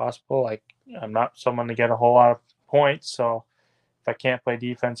much as possible. Like I'm not someone to get a whole lot of points, so if I can't play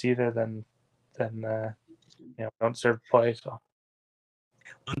defense either, then don't serve play. So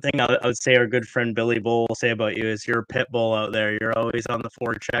one thing I would say our good friend Billy Bull will say about you is you're a pit bull out there. You're always on the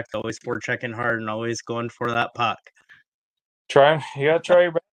forecheck, always forechecking hard, and always going for that puck. You gotta try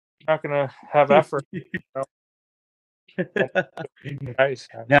your best. You're not gonna have effort. Nice.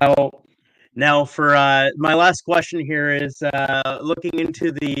 Now for my last question here is looking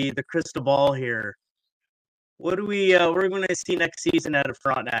into the crystal ball here. What are we going to see next season out of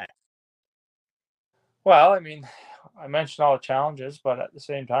Frontenac? Well, I mean, I mentioned all the challenges, but at the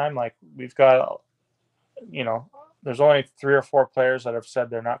same time, like we've got, there's only 3 or 4 players that have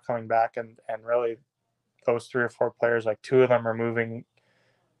said they're not coming back, and really, those 3 or 4 players, like 2 of them are moving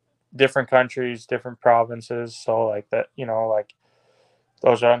different countries, different provinces. So like that, like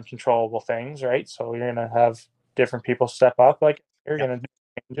those are uncontrollable things, right? So you're gonna have different people step up. Like you're gonna do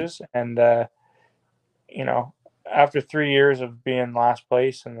changes, and after 3 years of being last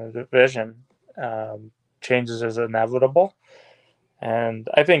place in the division. Changes is inevitable, and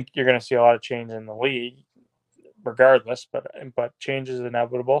I think you're going to see a lot of change in the league regardless, but change is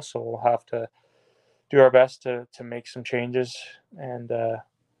inevitable, so we'll have to do our best to make some changes. And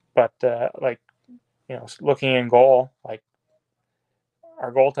looking in goal, like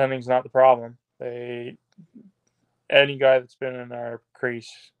our goaltending is not the problem. Any guy that's been in our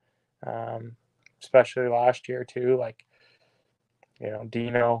crease, especially last year too, like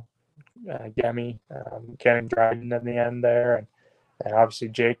Dino, Gemi, getting Dryden in the end there, and obviously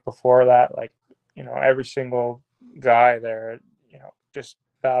Jake before that. Like, every single guy there, just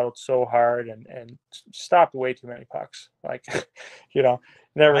battled so hard and stopped way too many pucks. Like, never.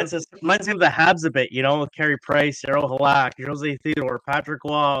 Reminds me of the Habs a bit, with Carey Price, Daryl Halak, Jose Theodore, Patrick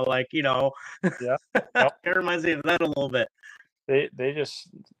Wall, Yeah. It reminds me of that a little bit.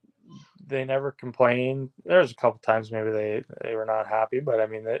 They never complained. There was a couple times maybe they were not happy, but I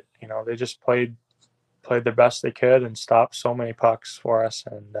mean they just played the best they could and stopped so many pucks for us,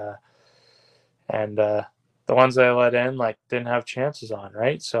 and the ones they let in like didn't have chances on,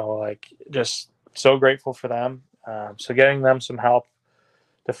 right? So like just so grateful for them. So getting them some help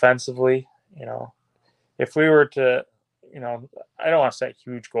defensively, if we were to, I don't want to set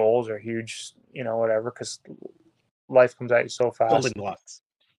huge goals or huge, whatever, because life comes at you so fast. Building blocks.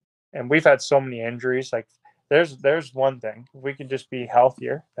 And we've had so many injuries. Like there's one thing. If we could just be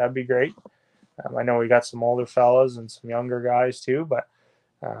healthier, that'd be great. I know we got some older fellas and some younger guys too, but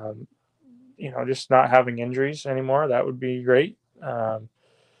just not having injuries anymore, that would be great. And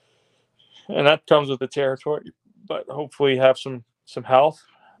that comes with the territory. But hopefully have some health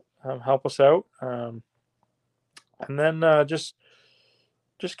help us out. And then just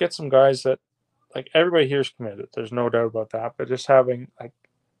get some guys that, like, everybody here is committed. There's no doubt about that. But just having, like,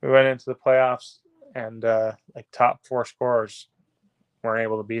 we went into the playoffs and like top 4 scorers weren't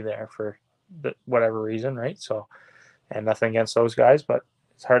able to be there for whatever reason, right? So, and nothing against those guys, but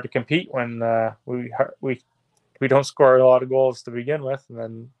it's hard to compete when we don't score a lot of goals to begin with, and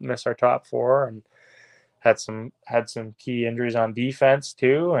then miss our top 4, and had some key injuries on defense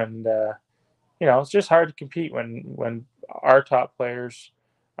too, and it's just hard to compete when our top players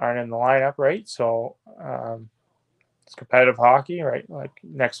aren't in the lineup, right? So it's competitive hockey, right? Like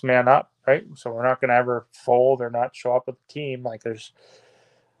next man up right? So we're not going to ever fold or not show up with the team. Like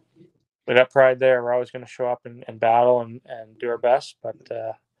we got pride there. We're always going to show up and battle and do our best. But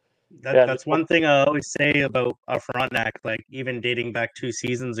That's one thing I always say about Frontenac, like even dating back 2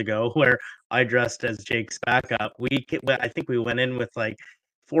 seasons ago, where I dressed as Jake's backup. I think we went in with like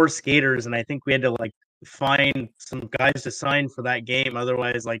 4 skaters, and I think we had to like find some guys to sign for that game.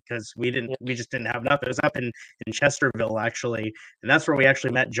 Otherwise, like because we just didn't have enough. It was up in Chesterville actually, and that's where we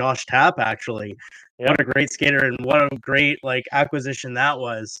actually met Josh Tapp. Actually, what a great skater and what a great like acquisition that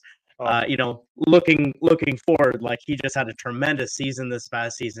was. Looking forward, like he just had a tremendous season this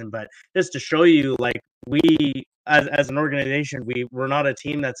past season. But just to show you, like we as an organization, we're not a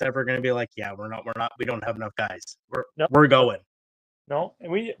team that's ever going to be like, yeah, we don't have enough guys. We're going. No,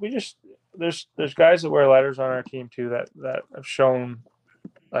 and we just there's guys that wear letters on our team too that have shown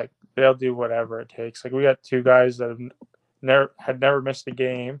like they'll do whatever it takes. Like we got 2 guys that have never missed a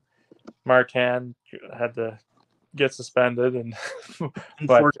game. Martin had to get suspended, and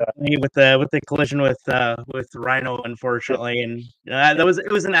unfortunately with the collision with Rhino, unfortunately, and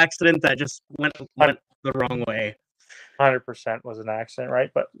it was an accident that just went the wrong way. 100% was an accident,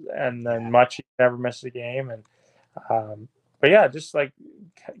 right? But and then Muchie never missed a game, and but yeah, just like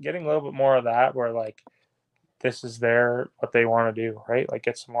getting a little bit more of that, where like this is what they want to do, right? Like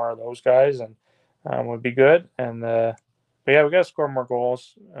get some more of those guys, and would be good. And but yeah, we got to score more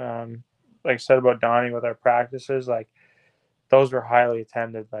goals. Like I said about Donnie with our practices, like those were highly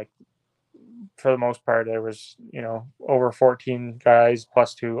attended. Like for the most part, there was over 14 guys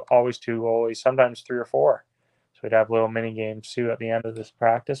plus 2, always 2 goalies, sometimes 3 or 4. So we'd have little mini games too at the end of this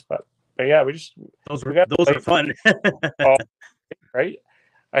practice. But yeah, those are fun, right?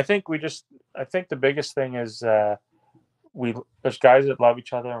 I think the biggest thing is there's guys that love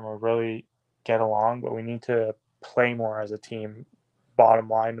each other and we really get along, but we need to play more as a team. Bottom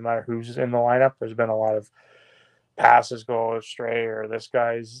line, no matter who's in the lineup, there's been a lot of passes go astray, or this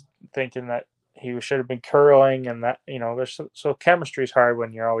guy's thinking that he should have been curling, and that there's so chemistry is hard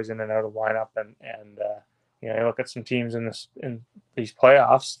when you're always in and out of lineup, and you look at some teams in these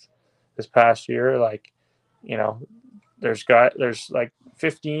playoffs this past year, like there's like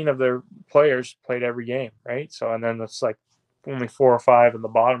 15 of their players played every game, right? So and then it's like only 4 or 5 of the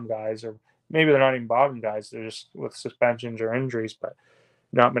bottom guys, or maybe they're not even bottom guys, they're just with suspensions or injuries, but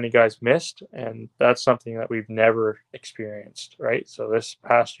not many guys missed, and that's something that we've never experienced, right? So this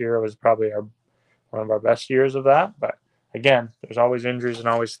past year was probably one of our best years of that. But again, there's always injuries and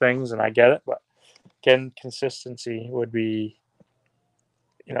always things, and I get it. But again, consistency would be,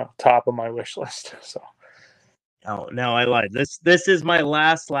 top of my wish list. So. No, I lied. This is my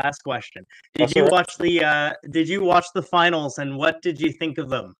last question. Did you watch the finals, and what did you think of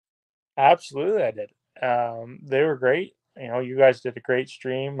them? Absolutely, I did. They were great. You guys did a great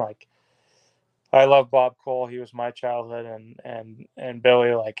stream. Like, I love Bob Cole. He was my childhood, and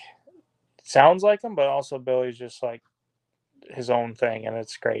Billy, like, sounds like him, but also Billy's just like his own thing, and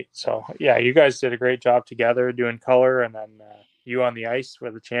it's great. So yeah, you guys did a great job together doing color, and then you on the ice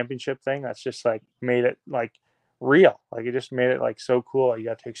with the championship thing. That's just like made it like real. Like it just made it like so cool. You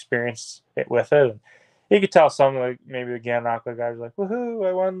got to experience it with it. And you could tell some like maybe the Gananoque guys were like, "Woohoo!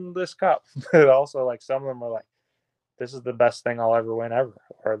 I won this cup," but also like some of them were like, "This is the best thing I'll ever win ever,"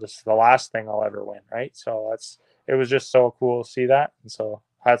 or "This is the last thing I'll ever win." Right? So it was just so cool to see that, and so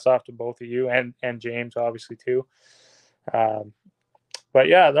hats off to both of you and James obviously too. But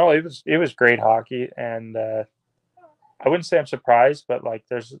yeah, no, it was great hockey, and I wouldn't say I'm surprised, but like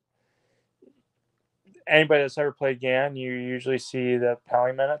there's anybody that's ever played GAN, you usually see the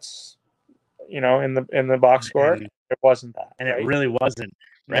penalty minutes, in the box score. It wasn't that, and right? It really wasn't,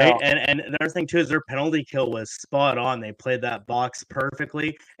 right? No. And the other thing too is their penalty kill was spot on. They played that box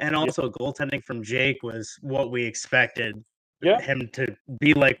perfectly, and also goaltending from Jake was what we expected him to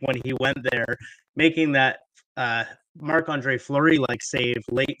be like when he went there, making that Marc-Andre Fleury like save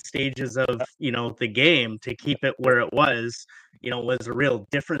late stages of the game to keep it where it was a real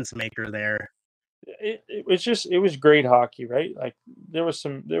difference maker there. It was great hockey, right? Like there was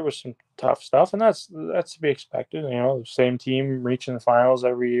some tough stuff, and that's to be expected. The same team reaching the finals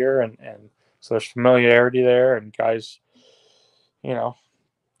every year, and so there's familiarity there, and guys,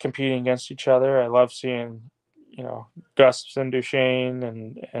 competing against each other. I love seeing, Gustafson, Duchesne,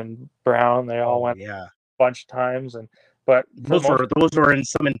 and Brown. They all went a bunch of times, but those were in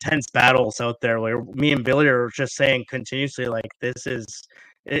some intense battles out there where me and Billy are just saying continuously like this is.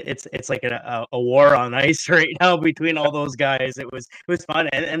 It's like a war on ice right now between all those guys. It was fun,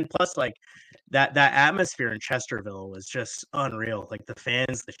 and plus like that atmosphere in Chesterville was just unreal. Like the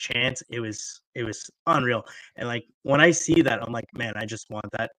fans, the chants, it was unreal. And like when I see that, I'm like, man, I just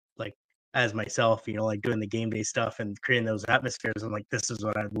want that like as myself, like doing the game day stuff and creating those atmospheres. I'm like, this is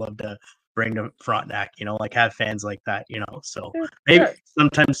what I'd love to bring to Frontenac, like have fans like that, so maybe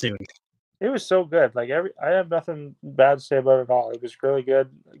sometime soon. It was so good. Like I have nothing bad to say about it at all. It was really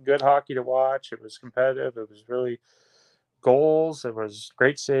good hockey to watch. It was competitive. It was really goals. It was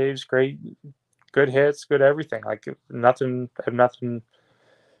great saves, good hits, good everything. Like I have nothing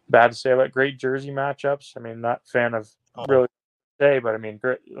bad to say about great jersey matchups. I mean, not a fan of really say, but I mean,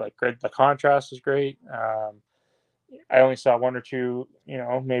 great. The contrast is great. I only saw one or two,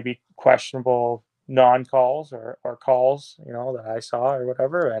 maybe questionable non-calls or calls, that I saw or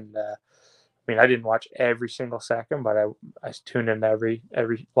whatever. And I mean, I didn't watch every single second, but I tuned in every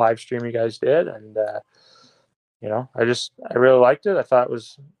live stream you guys did, and I really liked it. I thought it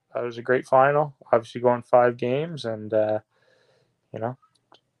was a great final. Obviously, going 5 games, and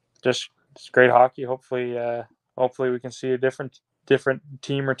just it's great hockey. Hopefully we can see a different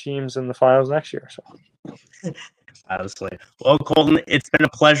team or teams in the finals next year. So. Honestly. Well, Colton, it's been a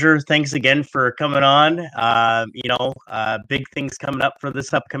pleasure. Thanks again for coming on. Big things coming up for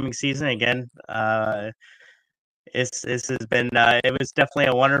this upcoming season. Again, this has been, it was definitely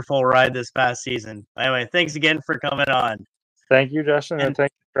a wonderful ride this past season. Anyway, thanks again for coming on. Thank you, Justin, and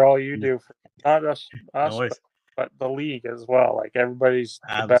thank you for all you do for not us, No but the league as well. Like everybody's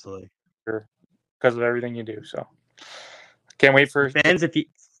absolutely because of everything you do. So can't wait for fans. If you,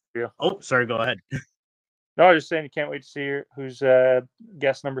 sorry, go ahead. No, I was just saying, you can't wait to see who's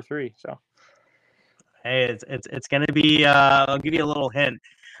guest number 3. So, hey, it's gonna be. I'll give you a little hint.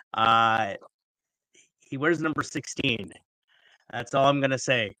 He wears number 16. That's all I'm gonna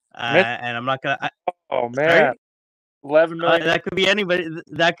say. And I'm not gonna. Oh man, sorry? 11 million. That could be anybody.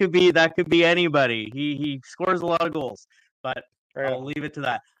 That could be anybody. He scores a lot of goals, but I'll leave it to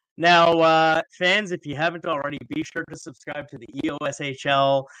that. Now, fans, if you haven't already, be sure to subscribe to the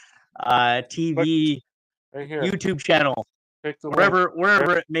EOSHL TV. Right here. YouTube channel,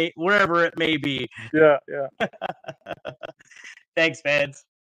 wherever it may be. Yeah. Thanks, fans.